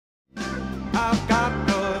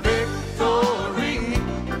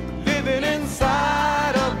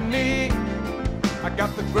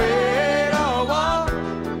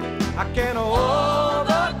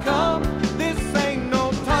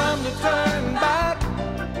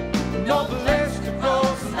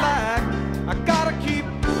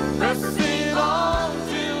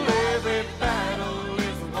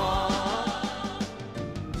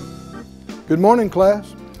Good morning,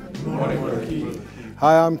 class. Good morning, Brother Keith.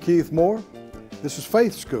 Hi, I'm Keith Moore. This is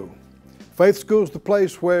Faith School. Faith School is the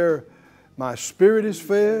place where my spirit is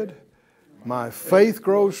fed, my faith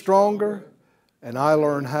grows stronger, and I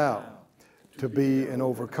learn how to be an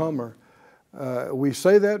overcomer. We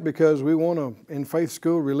say that because we want to, in Faith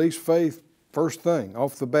School, release faith first thing,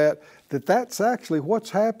 off the bat, that's actually what's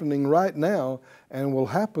happening right now and will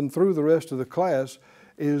happen through the rest of the class,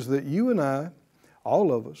 is that you and I,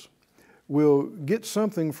 all of us, will get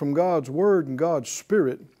something from God's Word and God's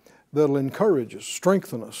Spirit that'll encourage us,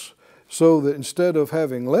 strengthen us, so that instead of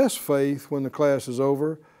having less faith when the class is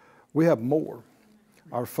over, we have more.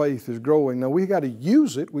 Our faith is growing. Now, we got to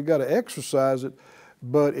use it, we got to exercise it,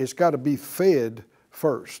 but it's got to be fed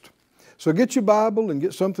first. So get your Bible and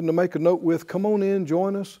get something to make a note with. Come on in,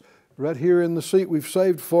 join us right here in the seat we've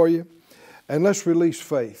saved for you. And let's release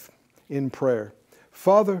faith in prayer.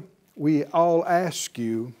 Father, we all ask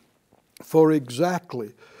you for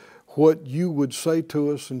exactly what you would say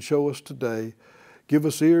to us and show us today. Give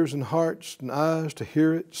us ears and hearts and eyes to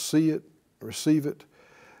hear it, see it, receive it.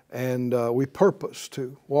 And we purpose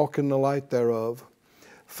to walk in the light thereof.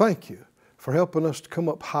 Thank you for helping us to come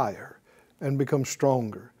up higher and become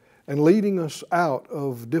stronger, and leading us out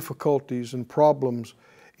of difficulties and problems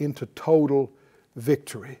into total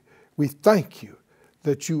victory. We thank you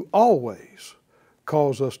that you always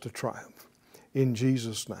cause us to triumph. In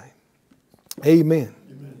Jesus' name, amen.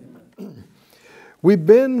 Amen. We've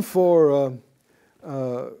been for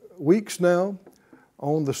weeks now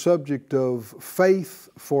on the subject of faith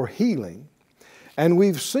for healing, and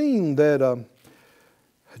we've seen that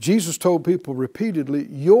Jesus told people repeatedly,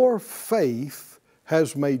 your faith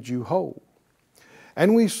has made you whole.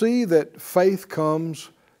 And we see that faith comes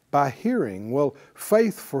by hearing. Well,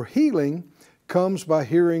 faith for healing comes by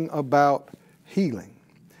hearing about healing.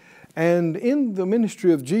 And in the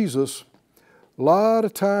ministry of Jesus, a lot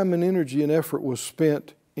of time and energy and effort was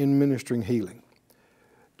spent in ministering healing.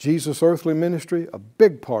 Jesus' earthly ministry, a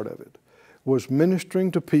big part of it, was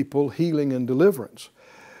ministering to people, healing and deliverance.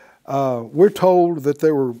 We're told that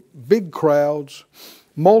there were big crowds,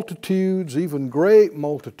 multitudes, even great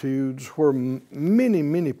multitudes, where many,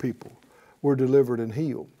 many people were delivered and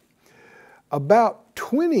healed. About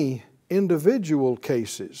 20 individual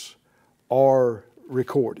cases are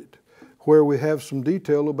recorded, where we have some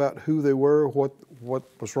detail about who they were, what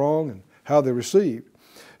was wrong, and how they received.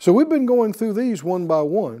 So we've been going through these one by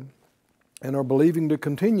one and are believing to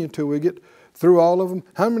continue till we get through all of them.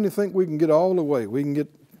 How many think we can get all the way? We can get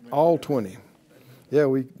all 20. Yeah,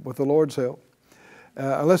 with the Lord's help.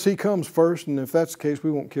 Unless He comes first, and if that's the case,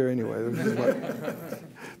 we won't care anyway.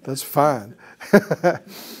 That's fine.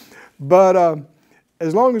 But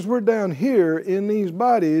as long as we're down here in these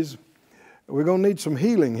bodies, we're going to need some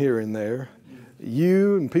healing here and there.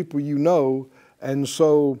 You and people you know. And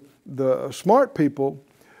so the smart people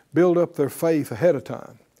build up their faith ahead of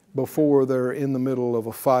time before they're in the middle of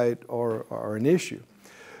a fight or an issue.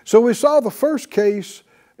 So we saw the first case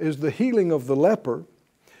is the healing of the leper.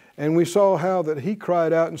 And we saw how that he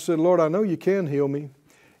cried out and said, Lord, I know you can heal me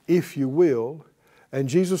if you will. And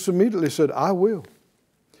Jesus immediately said, I will.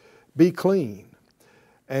 Be clean.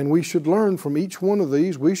 And we should learn from each one of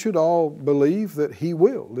these. We should all believe that He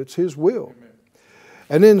will. It's His will. Amen.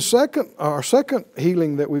 And then our second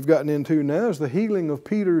healing that we've gotten into now is the healing of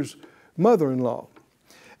Peter's mother-in-law.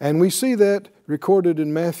 And we see that recorded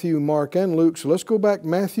in Matthew, Mark, and Luke. So let's go back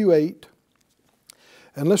Matthew 8.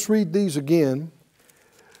 And let's read these again.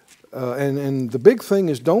 And the big thing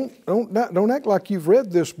is don't act like you've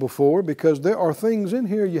read this before, because there are things in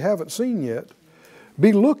here you haven't seen yet.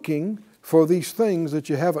 Be looking for these things that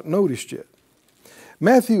you haven't noticed yet.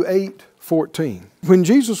 Matthew 8:14. When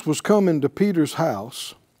Jesus was come into Peter's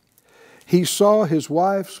house, He saw his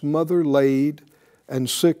wife's mother laid and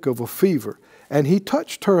sick of a fever. And He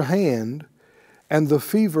touched her hand, and the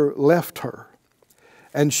fever left her.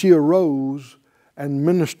 And she arose and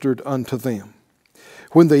ministered unto them.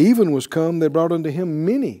 When the even was come, they brought unto Him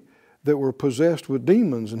many that were possessed with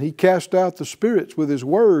demons, and He cast out the spirits with His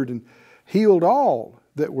word, and healed all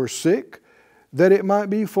that were sick, that it might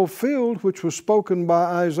be fulfilled which was spoken by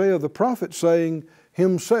Isaiah the prophet, saying,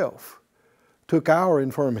 Himself took our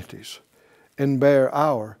infirmities and bare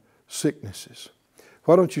our sicknesses.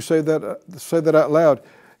 Why don't you say that out loud?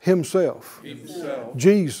 Himself.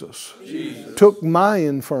 Jesus took my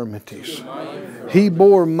infirmities. He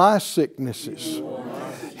bore my sicknesses.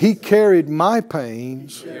 He carried my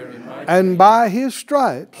pains, and by His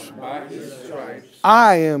stripes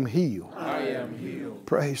I am healed.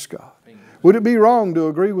 Praise God. Would it be wrong to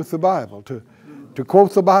agree with the Bible, to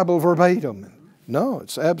quote the Bible verbatim? No,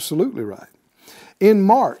 it's absolutely right. In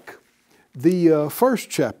Mark the first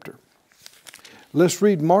chapter. Let's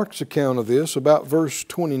read Mark's account of this, about verse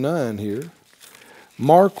 29 here.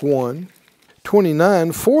 Mark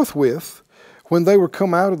 1:29. Forthwith, when they were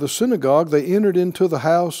come out of the synagogue, they entered into the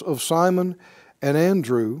house of Simon and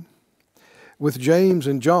Andrew with James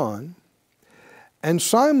and John. And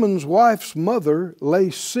Simon's wife's mother lay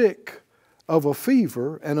sick of a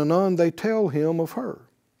fever, and anon they tell him of her.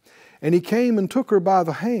 And he came and took her by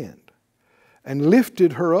the hand and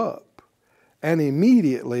lifted her up, and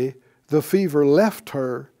immediately the fever left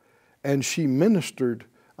her, and she ministered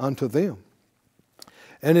unto them.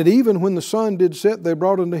 And at even when the sun did set, they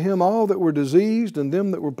brought unto him all that were diseased, and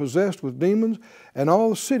them that were possessed with demons, and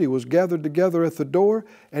all the city was gathered together at the door.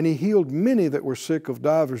 And he healed many that were sick of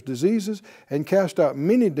divers diseases, and cast out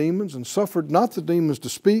many demons, and suffered not the demons to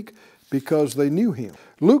speak, because they knew him.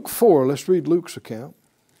 Luke 4, let's read Luke's account.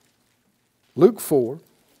 Luke 4.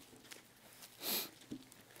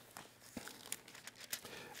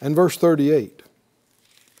 And verse 38.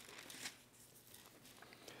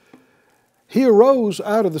 He arose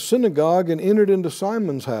out of the synagogue and entered into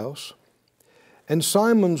Simon's house. And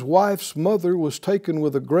Simon's wife's mother was taken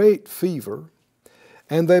with a great fever,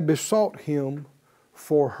 and they besought him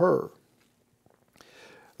for her.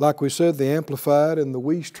 Like we said, the Amplified and the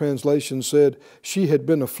Weiss translation said she had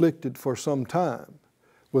been afflicted for some time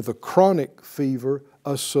with a chronic fever,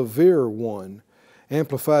 a severe one.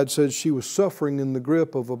 Amplified said she was suffering in the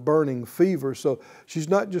grip of a burning fever. So she's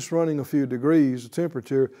not just running a few degrees of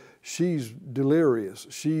temperature, she's delirious.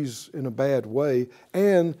 She's in a bad way.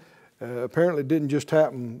 And apparently it didn't just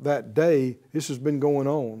happen that day. This has been going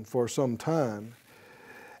on for some time.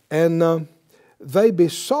 And they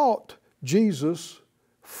besought Jesus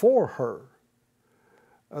for her.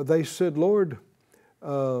 They said, Lord,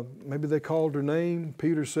 maybe they called her name.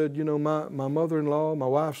 Peter said, you know, my mother-in-law, my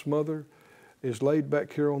wife's mother, is laid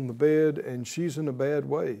back here on the bed, and she's in a bad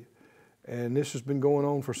way. And this has been going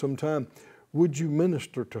on for some time. Would you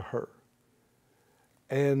minister to her?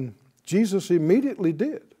 And Jesus immediately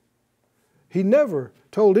did. He never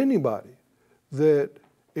told anybody that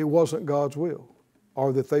it wasn't God's will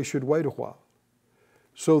or that they should wait a while.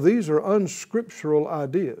 So these are unscriptural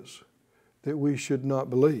ideas that we should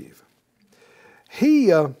not believe.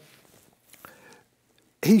 He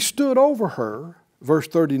stood over her, verse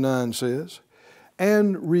 39 says,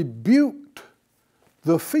 and rebuked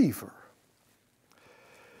the fever.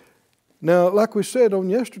 Now, like we said on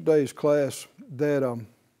yesterday's class, that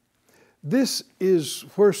this is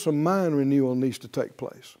where some mind renewal needs to take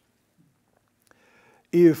place.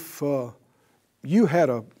 If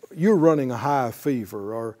you're running a high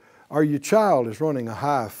fever, or your child is running a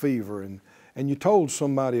high fever, and you told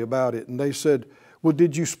somebody about it, and they said, well,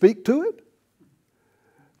 did you speak to it?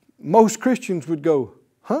 Most Christians would go,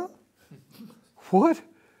 huh? What?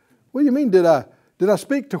 What do you mean, did I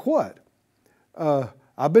speak to what?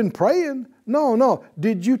 I've been praying. No.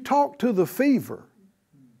 Did you talk to the fever?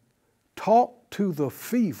 Talk to the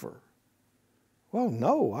fever. Well,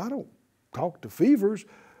 no, I don't talk to fevers.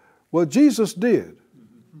 Well, Jesus did.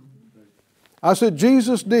 I said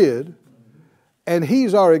Jesus did, and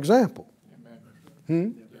He's our example.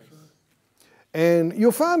 And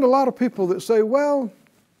you'll find a lot of people that say, well,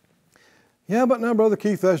 yeah, but now, Brother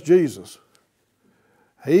Keith, that's Jesus.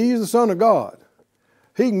 He's the Son of God.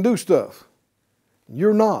 He can do stuff.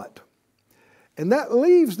 You're not. And that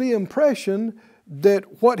leaves the impression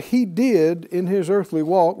that what He did in His earthly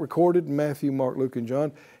walk, recorded in Matthew, Mark, Luke, and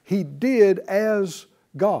John, He did as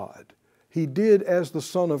God. He did as the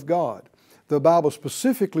Son of God. The Bible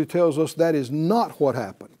specifically tells us that is not what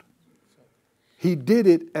happened. He did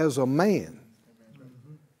it as a man,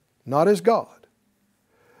 not as God.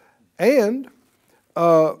 And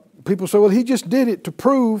people say, well, He just did it to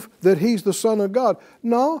prove that He's the Son of God.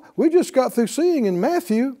 No, we just got through seeing in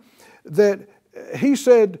Matthew that He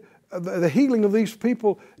said the healing of these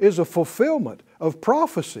people is a fulfillment of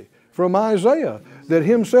prophecy from Isaiah, that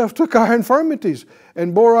Himself took our infirmities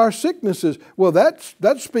and bore our sicknesses. Well, that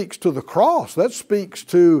speaks to the cross. That speaks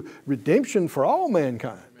to redemption for all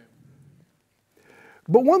mankind.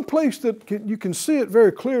 But one place that you can see it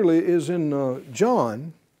very clearly is in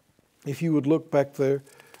John, if you would look back there,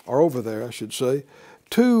 or over there, I should say,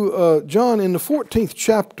 to John in the 14th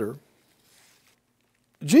chapter.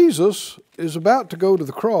 Jesus is about to go to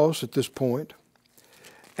the cross at this point.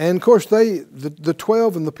 And of course, the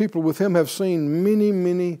 12 and the people with Him have seen many,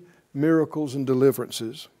 many miracles and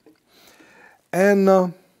deliverances.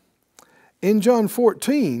 And in John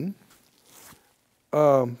 14,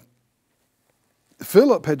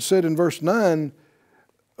 Philip had said in verse 9,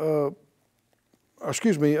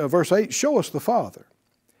 verse 8, show us the Father.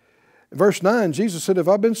 Verse 9, Jesus said, if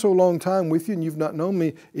I've been so long time with you and you've not known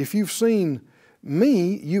me, if you've seen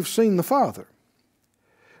me, you've seen the Father.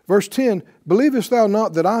 Verse 10, believest thou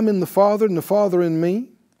not that I'm in the Father and the Father in me?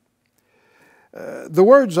 The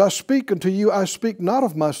words I speak unto you, I speak not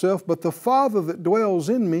of myself, but the Father that dwells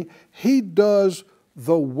in me, He does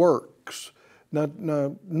the works. Now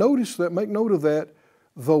notice that, make note of that,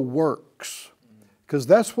 the works. Because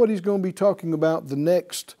that's what He's going to be talking about the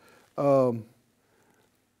next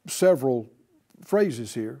several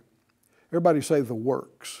phrases here. Everybody say the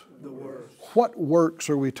works. The works. What works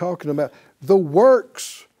are we talking about? The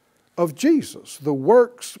works of Jesus, the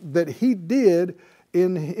works that He did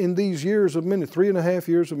in these years of ministry, 3.5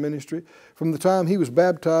 years of ministry, from the time He was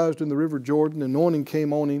baptized in the River Jordan, anointing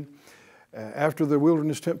came on Him. After the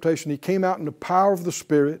wilderness temptation, He came out in the power of the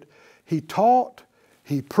Spirit. He taught,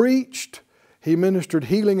 He preached, He ministered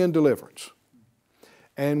healing and deliverance.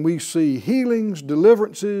 And we see healings,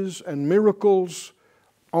 deliverances, and miracles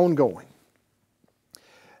ongoing.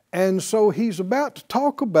 And so He's about to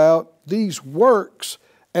talk about these works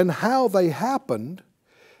and how they happened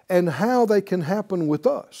and how they can happen with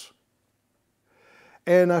us.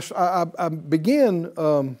 And I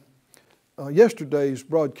began yesterday's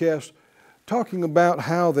broadcast talking about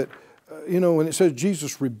how that, when it says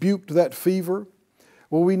Jesus rebuked that fever,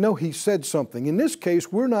 well, we know He said something. In this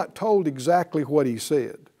case, we're not told exactly what He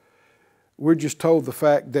said. We're just told the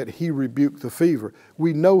fact that He rebuked the fever.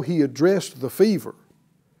 We know He addressed the fever.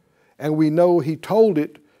 And we know He told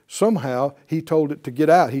it somehow, He told it to get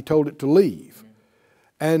out. He told it to leave.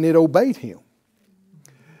 And it obeyed Him.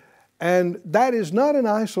 And that is not an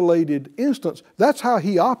isolated instance. That's how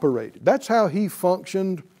He operated. That's how He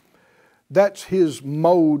functioned. That's His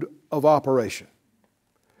mode of operation.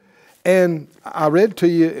 And I read to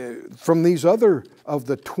you from these other of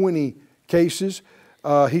the 20 cases,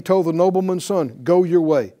 He told the nobleman's son, go your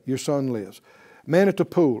way, your son lives. Man at the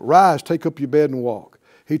pool, rise, take up your bed and walk.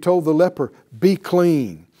 He told the leper, be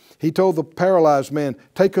clean. He told the paralyzed man,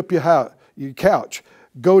 take up your couch,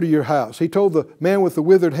 go to your house. He told the man with the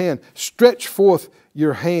withered hand, stretch forth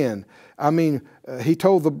your hand. He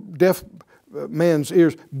told the deaf man's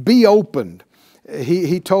ears, be opened.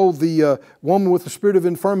 He told the woman with the spirit of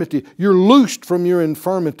infirmity, you're loosed from your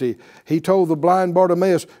infirmity. He told the blind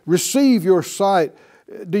Bartimaeus, receive your sight.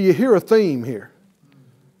 Do you hear a theme here?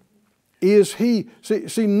 See,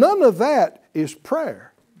 none of that is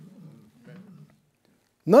prayer.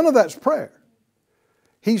 None of that's prayer.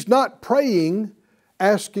 He's not praying,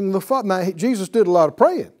 asking the Father. Now, Jesus did a lot of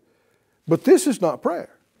praying, but this is not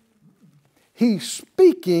prayer. He's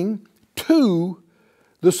speaking to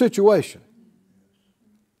the situation.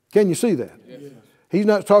 Can you see that? Yes. He's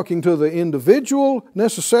not talking to the individual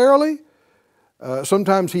necessarily.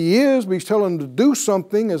 Sometimes He is, but He's telling them to do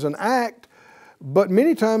something as an act. But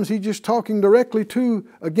many times He's just talking directly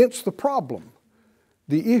against the problem,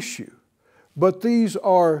 the issue. But these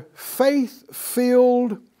are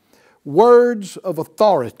faith-filled words of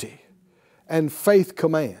authority and faith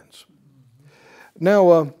commands.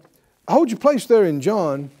 Now, hold your place there in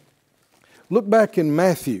John. Look back in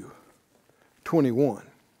Matthew 21.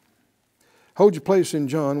 Hold your place in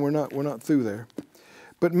John. We're not through there.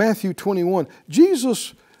 But Matthew 21.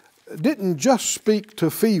 Jesus didn't just speak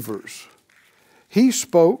to fevers. He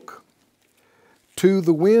spoke to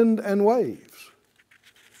the wind and waves.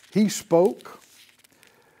 He spoke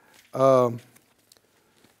to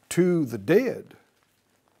the dead.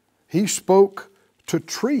 He spoke to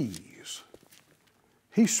trees.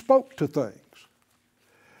 He spoke to things.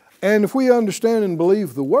 And if we understand and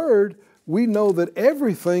believe the Word, we know that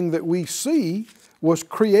everything that we see was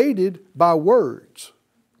created by words.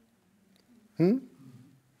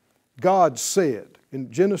 God said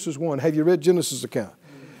in Genesis 1, have you read Genesis account?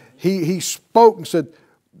 He spoke and said,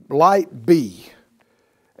 light be.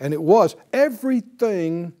 And it was.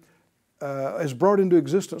 Everything is brought into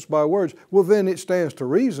existence by words. Well, then it stands to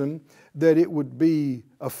reason that it would be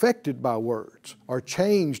affected by words or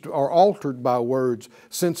changed or altered by words,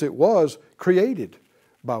 since it was created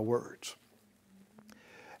by words.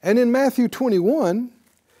 And in Matthew 21,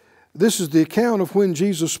 this is the account of when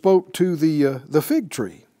Jesus spoke to the fig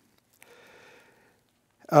tree.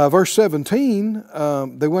 Verse 17,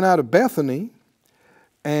 they went out of Bethany,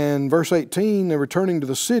 and verse 18, they're returning to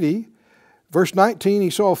the city. Verse 19,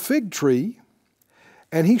 He saw a fig tree,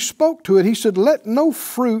 and He spoke to it. He said, let no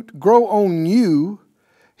fruit grow on you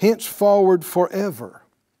henceforward forever.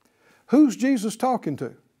 Who's Jesus talking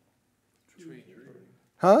to?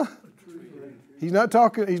 Huh? He's not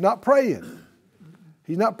talking, He's not praying.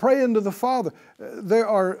 He's not praying to the Father. There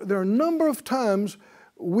are a number of times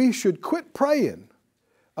we should quit praying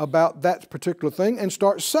about that particular thing and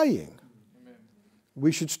start saying.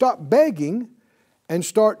 We should stop begging and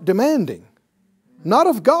start demanding. Not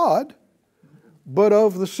of God, but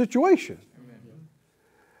of the situation.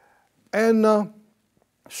 And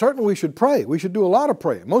certainly we should pray. We should do a lot of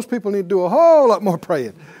praying. Most people need to do a whole lot more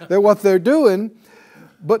praying than what they're doing,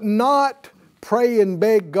 but not pray and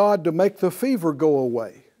beg God to make the fever go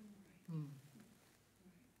away.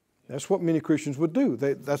 That's what many Christians would do.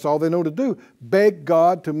 That's all they know to do. Beg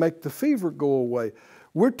God to make the fever go away.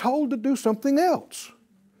 We're told to do something else.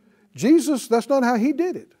 Jesus, that's not how He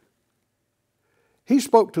did it. He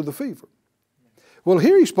spoke to the fever. Well,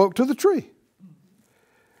 here He spoke to the tree.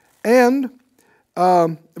 And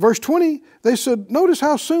verse 20, they said, notice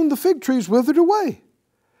how soon the fig trees withered away.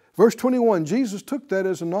 Verse 21, Jesus took that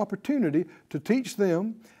as an opportunity to teach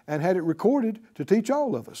them and had it recorded to teach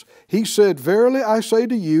all of us. He said, verily I say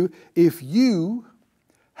to you, if you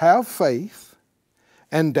have faith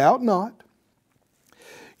and doubt not,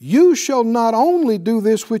 you shall not only do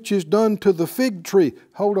this which is done to the fig tree.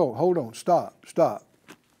 Hold on, stop.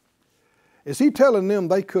 Is He telling them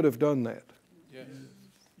they could have done that? Yes.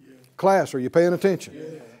 Class, are you paying attention?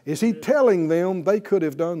 Yes. Is He telling them they could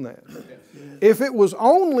have done that? Yes. If it was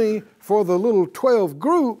only for the little 12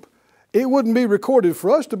 group, it wouldn't be recorded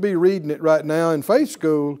for us to be reading it right now in faith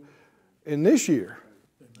school in this year.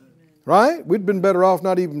 Right? We'd been better off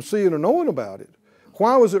not even seeing or knowing about it.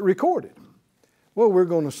 Why was it recorded? Well, we're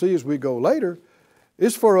going to see as we go later.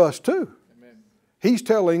 It's for us too. Amen. He's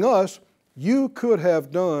telling us, you could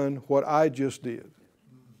have done what I just did.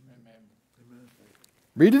 Amen.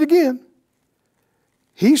 Read it again.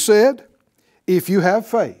 He said, if you have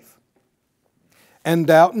faith and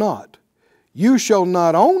doubt not, you shall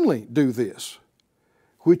not only do this,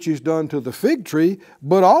 which is done to the fig tree,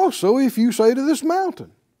 but also if you say to this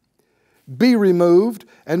mountain, be removed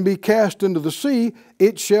and be cast into the sea,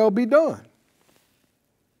 it shall be done.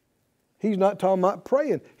 He's not talking about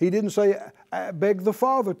praying. He didn't say, beg the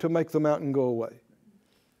Father to make the mountain go away.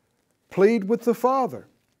 Plead with the Father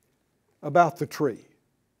about the tree.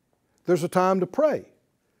 There's a time to pray.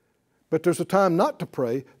 But there's a time not to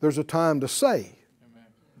pray. There's a time to say. Amen.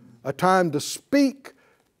 A time to speak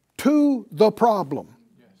to the problem.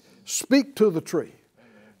 Yes. Speak to the tree. Amen.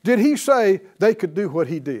 Did He say they could do what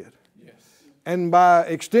He did? Yes. And by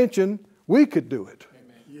extension, we could do it.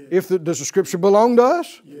 Amen. Does the Scripture belong to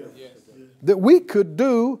us? Yes. That we could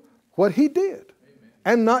do what He did. Amen.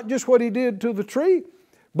 And not just what He did to the tree,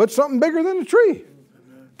 but something bigger than the tree.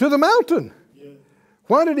 Amen. To the mountain. Yeah.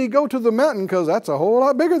 Why did He go to the mountain? Because that's a whole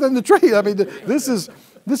lot bigger than the tree. I mean, this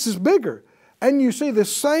is bigger. And you see the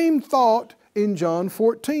same thought in John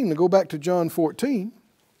 14. Now go back to John 14.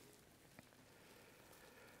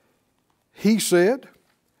 He said,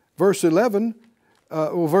 verse 11,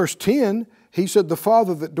 verse 10, He said, the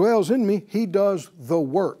Father that dwells in me, He does the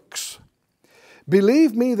works.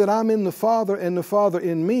 Believe me that I'm in the Father and the Father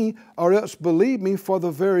in me, or else believe me for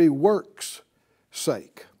the very works'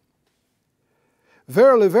 sake.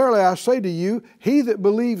 Verily, verily, I say to you, he that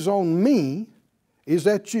believes on me, is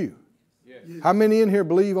that you? Yes. How many in here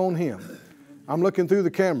believe on Him? I'm looking through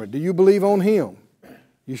the camera. Do you believe on Him?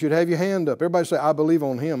 You should have your hand up. Everybody say, I believe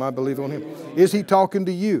on Him. I believe on Him. Is He talking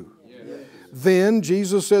to you? Yes. Then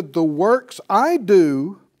Jesus said, the works I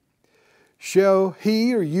do shall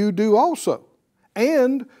he or you do also.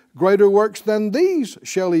 And greater works than these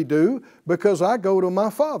shall he do, because I go to my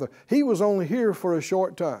Father. He was only here for a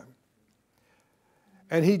short time.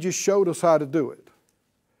 And He just showed us how to do it.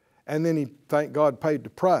 And then He, thank God, paid the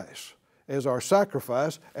price as our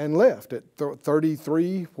sacrifice and left at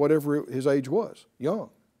 33, whatever His age was, young.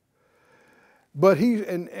 But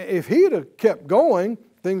if He had have kept going,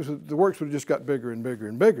 the works would have just got bigger and bigger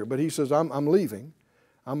and bigger. But He says, I'm leaving.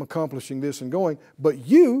 I'm accomplishing this and going. But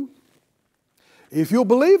you, if you'll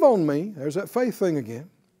believe on me, there's that faith thing again.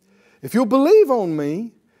 If you'll believe on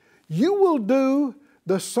me, you will do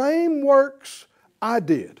the same works I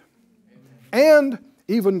did. And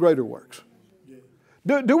even greater works.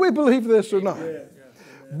 Do we believe this or not?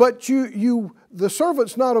 But the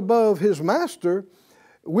servant's not above his master.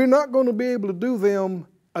 We're not going to be able to do them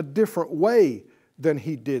a different way than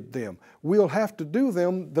He did them. We'll have to do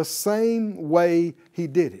them the same way He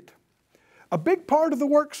did it. A big part of the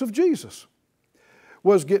works of Jesus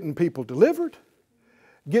was getting people delivered,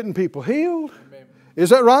 getting people healed. Amen. Is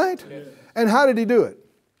that right? Yes. And how did He do it?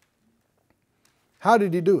 How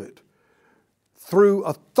did He do it? Through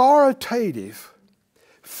authoritative,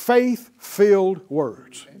 faith-filled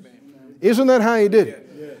words. Amen. Isn't that how He did it?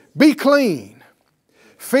 Yes. Be clean.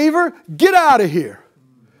 Fever, get out of here.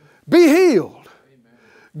 Be healed.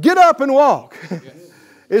 Amen. Get up and walk. Yes.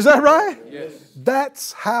 Is that right? Yes.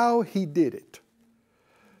 That's how He did it.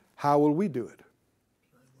 How will we do it?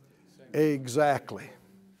 Exactly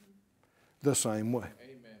the same way.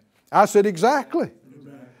 I said exactly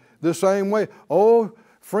the same way. Oh,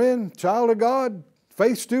 friend, child of God,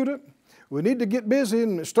 faith student, we need to get busy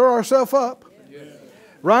and stir ourselves up.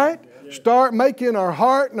 Right? Start making our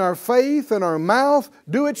heart and our faith and our mouth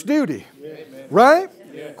do its duty. Right?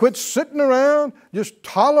 Quit sitting around just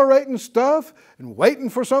tolerating stuff and waiting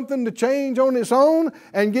for something to change on its own,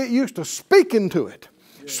 and get used to speaking to it.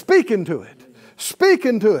 Speaking to it.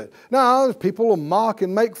 Speaking to it. Now, people will mock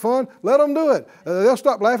and make fun. Let them do it. They'll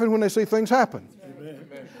stop laughing when they see things happen.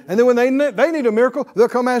 And then when they need a miracle, they'll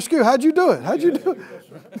come ask you, how'd you do it? How'd you do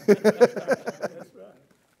it?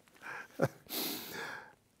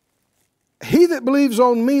 He that believes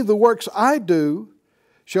on me, the works I do,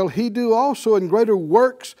 shall he do also, and greater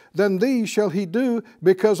works than these shall he do,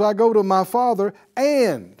 because I go to my Father.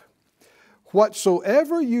 And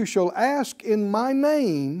whatsoever you shall ask in my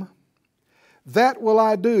name, that will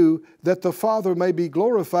I do, that the Father may be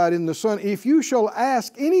glorified in the Son. If you shall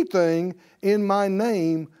ask anything in my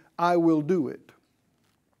name, I will do it.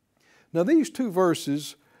 Now these two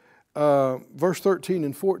verses, verse 13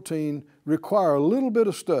 and 14, require a little bit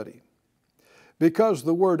of study, because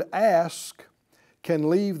the word ask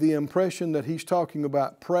can leave the impression that he's talking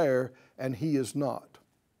about prayer, and he is not.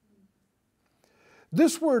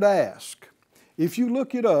 This word ask, if you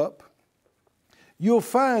look it up, you'll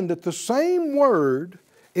find that the same word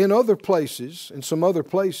in other places, in some other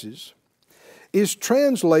places, is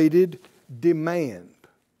translated demand.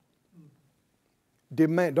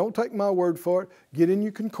 Demand. Don't take my word for it. Get in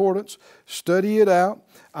your concordance. Study it out.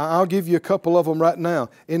 I'll give you a couple of them right now.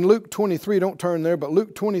 In Luke 23, don't turn there, but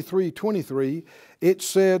Luke 23:23, it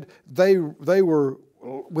said they were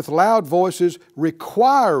with loud voices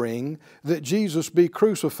requiring that Jesus be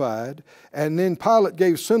crucified, and then Pilate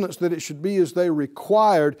gave sentence that it should be as they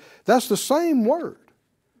required. That's the same word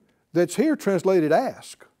that's here translated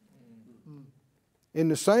ask. In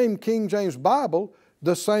the same King James Bible,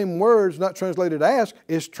 the same word is not translated ask,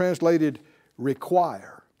 is translated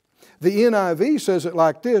require. The NIV says it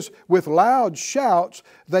like this: with loud shouts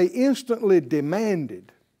they instantly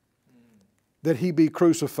demanded that he be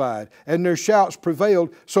crucified, and their shouts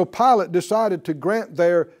prevailed, so Pilate decided to grant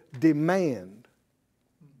their demand.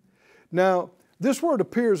 Now, this word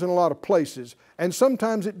appears in a lot of places, and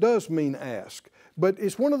sometimes it does mean ask, but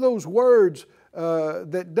it's one of those words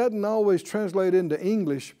that doesn't always translate into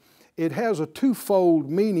English. It has a twofold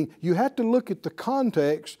meaning. You have to look at the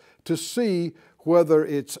context to see whether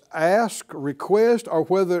it's ask, request, or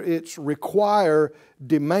whether it's require,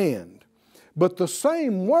 demand. But the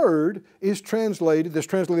same word is translated, that's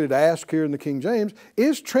translated ask here in the King James,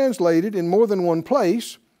 is translated in more than one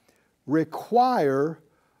place, require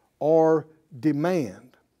or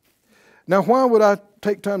demand. Now, why would I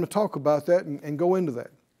take time to talk about that and go into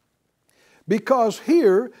that? Because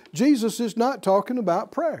here, Jesus is not talking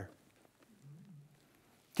about prayer.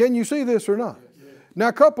 Can you see this or not? Now,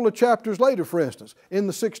 a couple of chapters later, for instance, in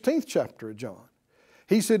the 16th chapter of John,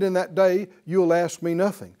 he said, in that day you'll ask me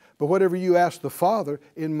nothing, but whatever you ask the Father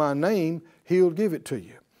in my name, He'll give it to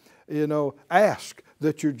you. You know, ask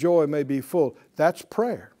that your joy may be full. That's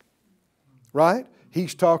prayer, right?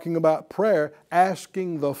 He's talking about prayer,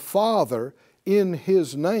 asking the Father in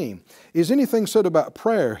His name. Is anything said about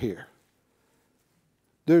prayer here?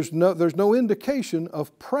 There's no indication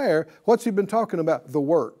of prayer. What's he been talking about? The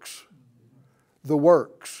works. The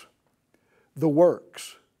works. The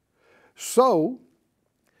works. So,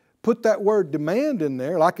 put that word demand in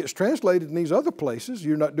there like it's translated in these other places.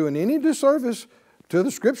 You're not doing any disservice to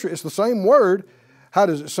the Scripture. It's the same word. How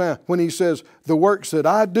does it sound? When he says, the works that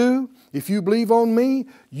I do, if you believe on me,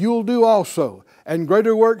 you'll do also. And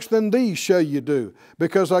greater works than these shall you do,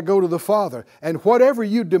 because I go to the Father. And whatever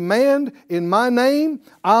you demand in my name,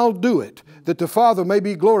 I'll do it, that the Father may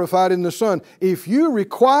be glorified in the Son. If you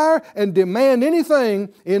require and demand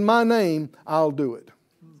anything in my name, I'll do it.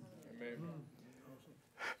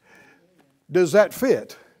 Does that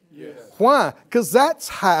fit? Yes. Why? Because that's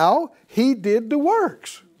how He did the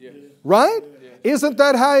works. Yes. Right? Yes. Isn't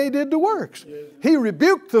that how He did the works? Yes. He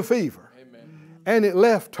rebuked the fever. Amen. And it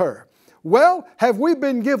left her. Well, have we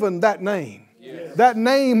been given that name? Yes. That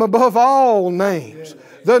name above all names. Yes.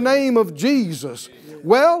 The name of Jesus. Yes.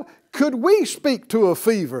 Well, could we speak to a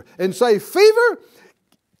fever and say, fever,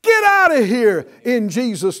 get out of here in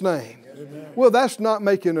Jesus' name? Amen. Well, that's not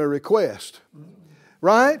making a request.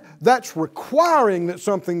 Right? That's requiring that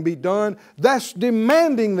something be done. That's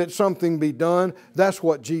demanding that something be done. That's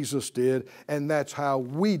what Jesus did, and that's how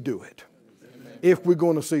we do it. Amen. If we're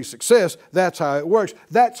going to see success, that's how it works.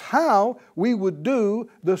 That's how we would do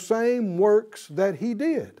the same works that He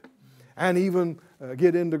did. And even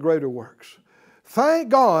get into greater works. Thank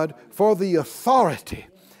God for the authority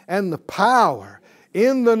and the power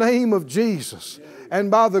in the name of Jesus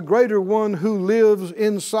and by the greater one who lives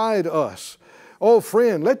inside us. Oh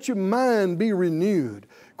friend, let your mind be renewed.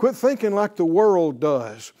 Quit thinking like the world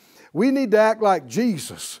does. We need to act like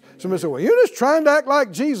Jesus. Somebody say, well, you're just trying to act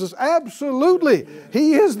like Jesus. Absolutely.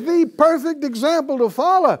 He is the perfect example to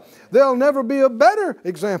follow. There'll never be a better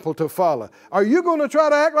example to follow. Are you going to try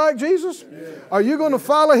to act like Jesus? Yeah. Are you going to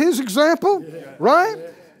follow His example? Yeah. Right?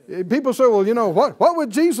 Yeah. People say, well, you know, what would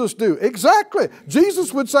Jesus do? Exactly.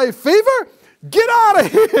 Jesus would say, fever, get out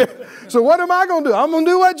of here. So what am I going to do? I'm going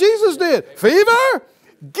to do what Jesus did. Fever,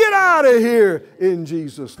 get out of here in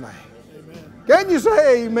Jesus' name. Amen. Can you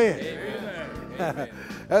say amen? Amen.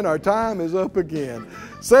 And our time is up again.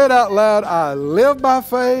 Say it out loud. I live by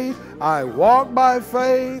faith. I walk by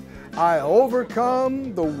faith. I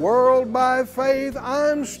overcome the world by faith.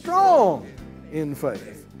 I'm strong in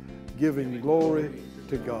faith, giving glory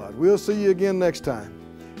to God. We'll see you again next time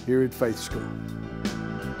here at Faith School.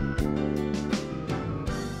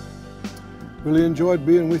 Really enjoyed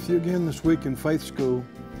being with you again this week in Faith School.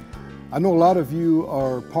 I know a lot of you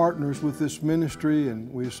are partners with this ministry, and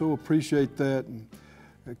we so appreciate that. And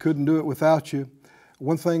I couldn't do it without you.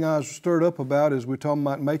 One thing I was stirred up about is we're talking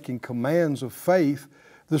about making commands of faith.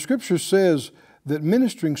 The Scripture says that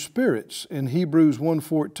ministering spirits in Hebrews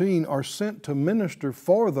 1:14 are sent to minister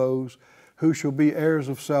for those who shall be heirs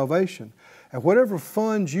of salvation. And whatever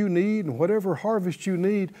funds you need and whatever harvest you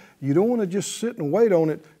need, you don't want to just sit and wait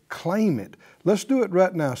on it. Claim it. Let's do it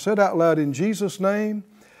right now. Say it out loud. In Jesus' name,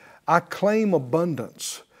 I claim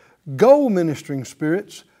abundance. Go, ministering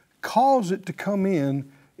spirits. Cause it to come in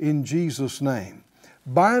Jesus' name.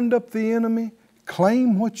 Bind up the enemy.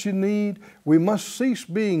 Claim what you need. We must cease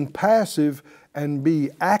being passive and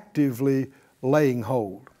be actively laying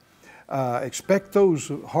hold. Expect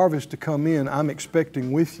those harvests to come in. I'm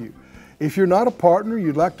expecting with you. If you're not a partner,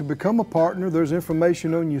 you'd like to become a partner, there's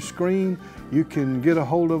information on your screen. You can get a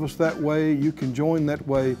hold of us that way. You can join that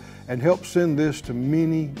way and help send this to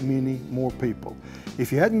many, many more people.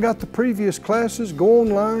 If you hadn't got the previous classes, go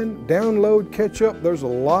online, download, catch up. There's a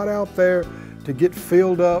lot out there to get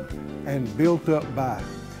filled up and built up by.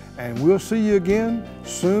 And we'll see you again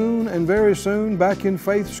soon and very soon back in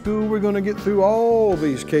Faith School. We're going to get through all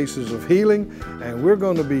these cases of healing, and we're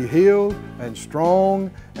going to be healed and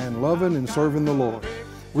strong and loving and serving the Lord.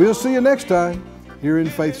 We'll see you next time here in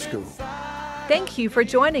Faith School. Thank you for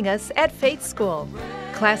joining us at Faith School.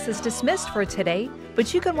 Class is dismissed for today,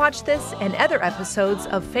 but you can watch this and other episodes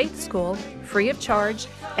of Faith School free of charge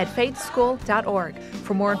at faithschool.org.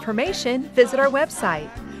 For more information, visit our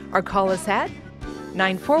website or call us at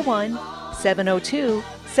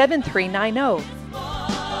 941-702-7390.